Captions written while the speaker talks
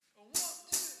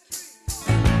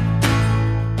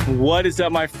What is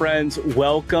up, my friends?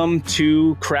 Welcome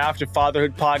to Craft of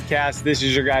Fatherhood podcast. This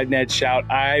is your guide, Ned Shout.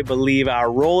 I believe our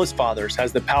role as fathers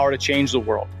has the power to change the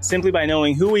world simply by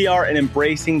knowing who we are and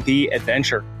embracing the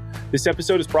adventure. This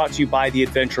episode is brought to you by the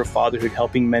Adventure of Fatherhood,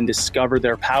 helping men discover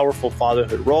their powerful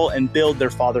fatherhood role and build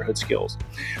their fatherhood skills.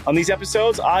 On these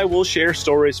episodes, I will share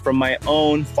stories from my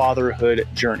own fatherhood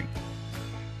journey.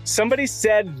 Somebody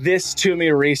said this to me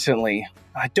recently.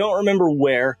 I don't remember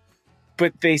where,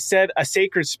 but they said a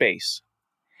sacred space.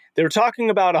 They were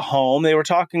talking about a home. They were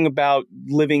talking about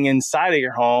living inside of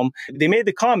your home. They made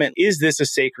the comment, is this a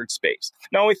sacred space?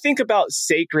 Now, when we think about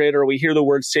sacred or we hear the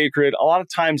word sacred, a lot of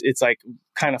times it's like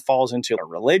kind of falls into a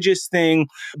religious thing.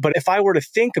 But if I were to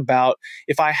think about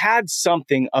if I had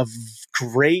something of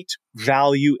great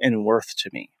value and worth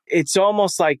to me, it's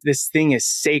almost like this thing is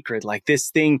sacred. Like this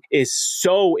thing is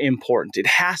so important. It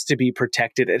has to be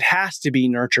protected. It has to be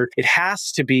nurtured. It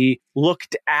has to be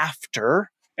looked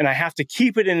after. And I have to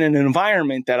keep it in an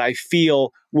environment that I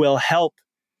feel will help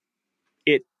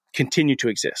it continue to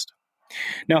exist.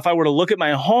 Now, if I were to look at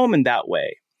my home in that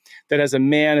way, that as a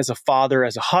man, as a father,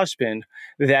 as a husband,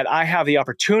 that I have the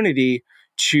opportunity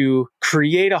to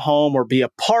create a home or be a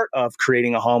part of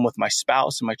creating a home with my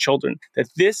spouse and my children, that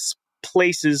this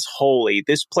place is holy,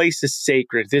 this place is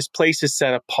sacred, this place is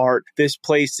set apart, this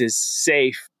place is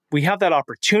safe. We have that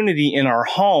opportunity in our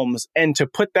homes, and to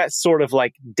put that sort of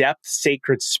like depth,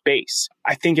 sacred space.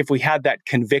 I think if we had that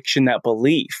conviction, that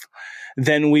belief,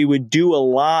 then we would do a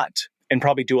lot and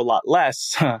probably do a lot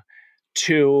less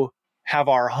to have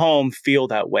our home feel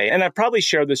that way. And I probably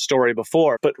shared this story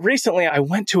before, but recently I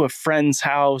went to a friend's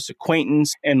house,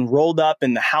 acquaintance, and rolled up,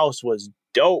 and the house was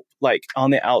dope. Like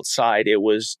on the outside, it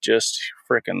was just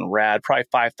freaking rad, probably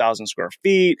 5,000 square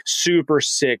feet, super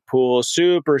sick pool,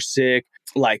 super sick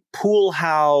like pool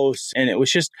house. And it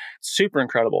was just super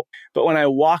incredible. But when I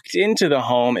walked into the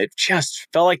home, it just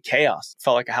felt like chaos, it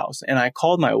felt like a house. And I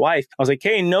called my wife. I was like,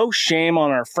 hey, no shame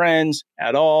on our friends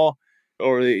at all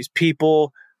or these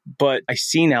people. But I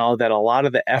see now that a lot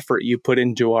of the effort you put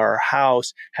into our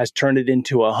house has turned it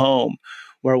into a home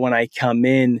where when I come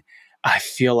in, I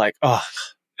feel like, oh,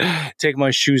 take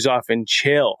my shoes off and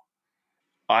chill.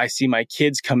 I see my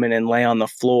kids come in and lay on the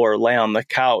floor, lay on the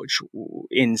couch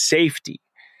in safety.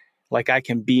 Like I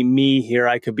can be me here.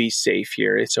 I could be safe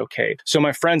here. It's okay. So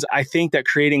my friends, I think that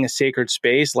creating a sacred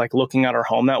space, like looking at our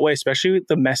home that way, especially with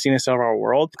the messiness of our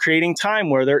world, creating time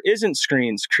where there isn't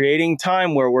screens, creating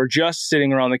time where we're just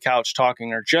sitting around the couch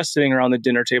talking or just sitting around the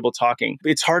dinner table talking.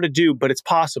 It's hard to do, but it's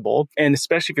possible. And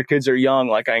especially if your kids are young,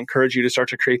 like I encourage you to start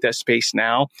to create that space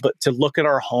now, but to look at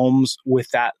our homes with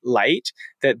that light,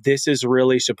 that this is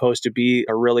really supposed to be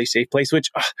a really safe place, which,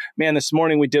 man, this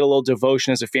morning we did a little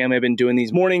devotion as a family. I've been doing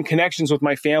these morning connections with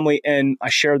my family, and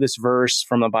I share this verse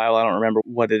from the Bible. I don't remember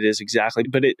what it is exactly,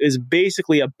 but it is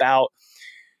basically about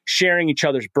sharing each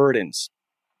other's burdens.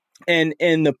 And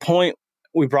the point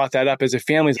we brought that up as a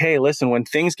family is, hey, listen, when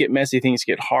things get messy, things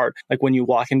get hard. Like when you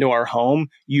walk into our home,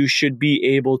 you should be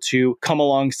able to come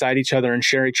alongside each other and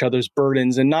share each other's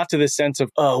burdens, and not to the sense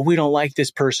of, oh, we don't like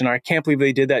this person, or I can't believe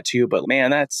they did that to you. But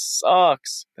man, that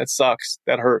sucks. That sucks.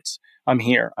 That hurts. I'm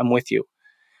here. I'm with you.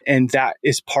 And that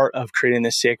is part of creating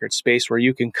this sacred space where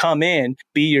you can come in,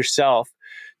 be yourself,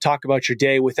 talk about your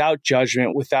day without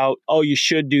judgment, without, oh, you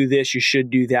should do this, you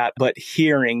should do that, but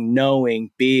hearing,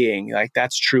 knowing, being, like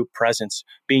that's true presence,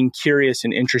 being curious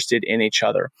and interested in each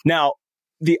other. Now,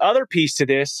 the other piece to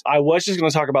this, I was just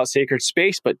going to talk about sacred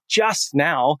space, but just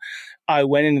now I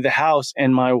went into the house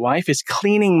and my wife is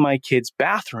cleaning my kid's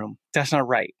bathroom. That's not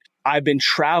right. I've been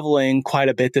traveling quite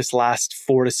a bit this last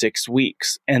 4 to 6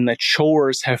 weeks, and the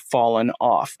chores have fallen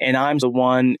off. And I'm the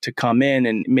one to come in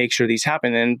and make sure these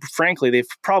happen. And frankly, they've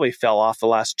probably fell off the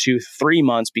last 2-3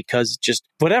 months because just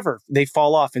whatever, they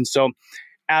fall off. And so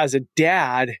as a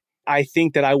dad, I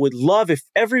think that I would love if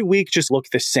every week just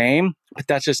looked the same, but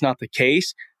that's just not the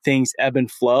case. Things ebb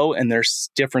and flow, and there's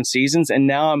different seasons. And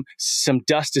now some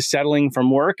dust is settling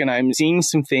from work, and I'm seeing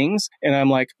some things, and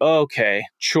I'm like, okay,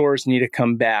 chores need to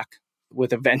come back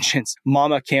with a vengeance.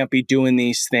 Mama can't be doing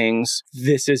these things.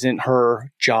 This isn't her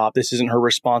job. This isn't her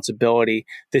responsibility.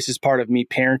 This is part of me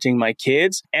parenting my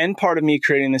kids and part of me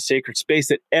creating the sacred space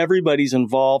that everybody's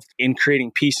involved in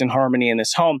creating peace and harmony in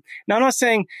this home. Now, I'm not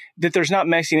saying that there's not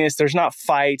messiness, there's not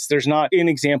fights, there's not an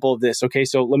example of this. Okay,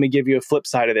 so let me give you a flip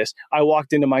side of this. I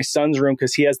walked into my son's room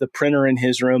because he has the printer in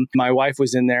his room. My wife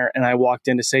was in there, and I walked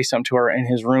in to say something to her, and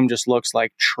his room just looks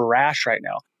like trash right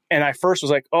now. And I first was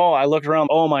like, oh, I looked around.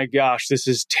 Oh my gosh, this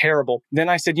is terrible. Then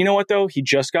I said, you know what though? He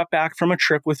just got back from a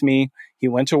trip with me. He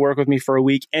went to work with me for a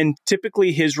week. And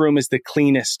typically his room is the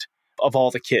cleanest of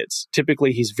all the kids.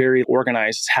 Typically, he's very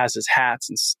organized, has his hats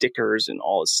and stickers and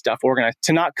all his stuff organized.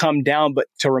 To not come down, but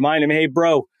to remind him, hey,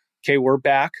 bro, okay, we're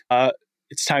back.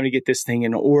 It's time to get this thing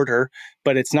in order.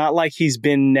 But it's not like he's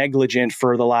been negligent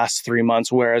for the last 3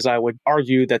 months, whereas I would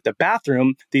argue that the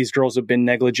bathroom, these girls have been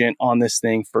negligent on this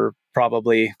thing for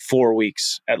probably 4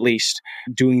 weeks at least,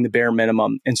 doing the bare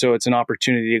minimum. And so it's an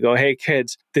opportunity to go, hey,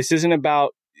 kids, this isn't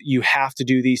about you have to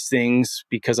do these things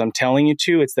because I'm telling you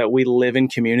to. It's that we live in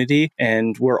community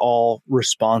and we're all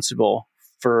responsible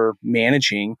for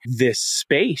managing this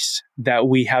space that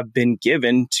we have been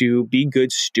given to be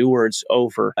good stewards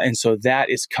over. And so that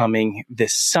is coming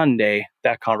this Sunday,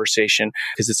 that conversation,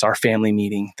 because it's our family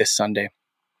meeting this Sunday,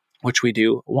 which we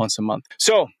do once a month.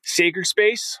 So sacred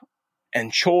space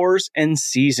and chores and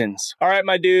seasons. All right,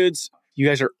 my dudes, you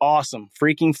guys are awesome.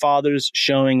 Freaking fathers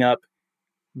showing up,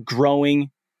 growing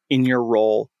in your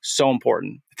role. So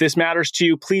important. If this matters to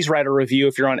you, please write a review.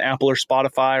 If you're on Apple or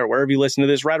Spotify or wherever you listen to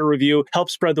this, write a review. Help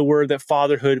spread the word that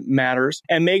fatherhood matters.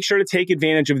 And make sure to take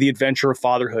advantage of the adventure of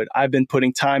fatherhood. I've been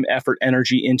putting time, effort,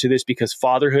 energy into this because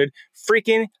fatherhood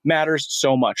freaking matters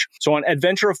so much. So on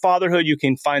Adventure of Fatherhood, you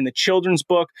can find the children's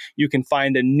book. You can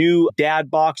find a new dad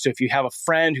box. So if you have a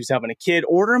friend who's having a kid,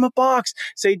 order him a box.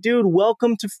 Say, dude,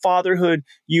 welcome to fatherhood.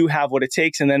 You have what it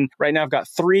takes. And then right now I've got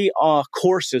 3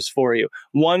 courses for you.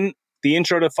 One, the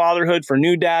intro to fatherhood for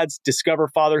new dads, discover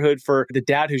fatherhood for the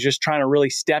dad who's just trying to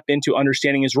really step into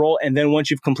understanding his role. And then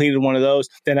once you've completed one of those,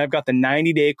 then I've got the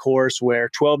 90-day course where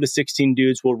 12 to 16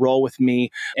 dudes will roll with me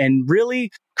and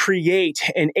really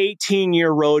create an 18-year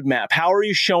roadmap. How are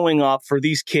you showing up for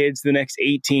these kids the next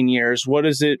 18 years? What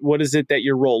is it that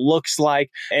your role looks like?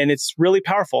 And it's really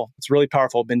powerful. It's really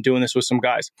powerful. I've been doing this with some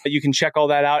guys. You can check all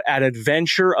that out at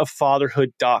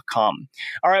adventureoffatherhood.com.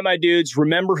 All right, my dudes,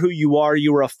 remember who you are.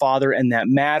 You are a father and that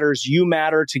matters. You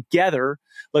matter. Together,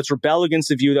 let's rebel against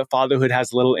the view that fatherhood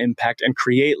has little impact and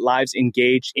create lives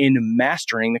engaged in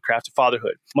mastering the craft of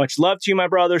fatherhood. Much love to you, my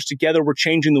brothers. Together, we're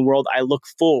changing the world. I look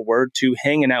forward to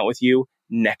hanging out with you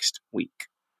next week.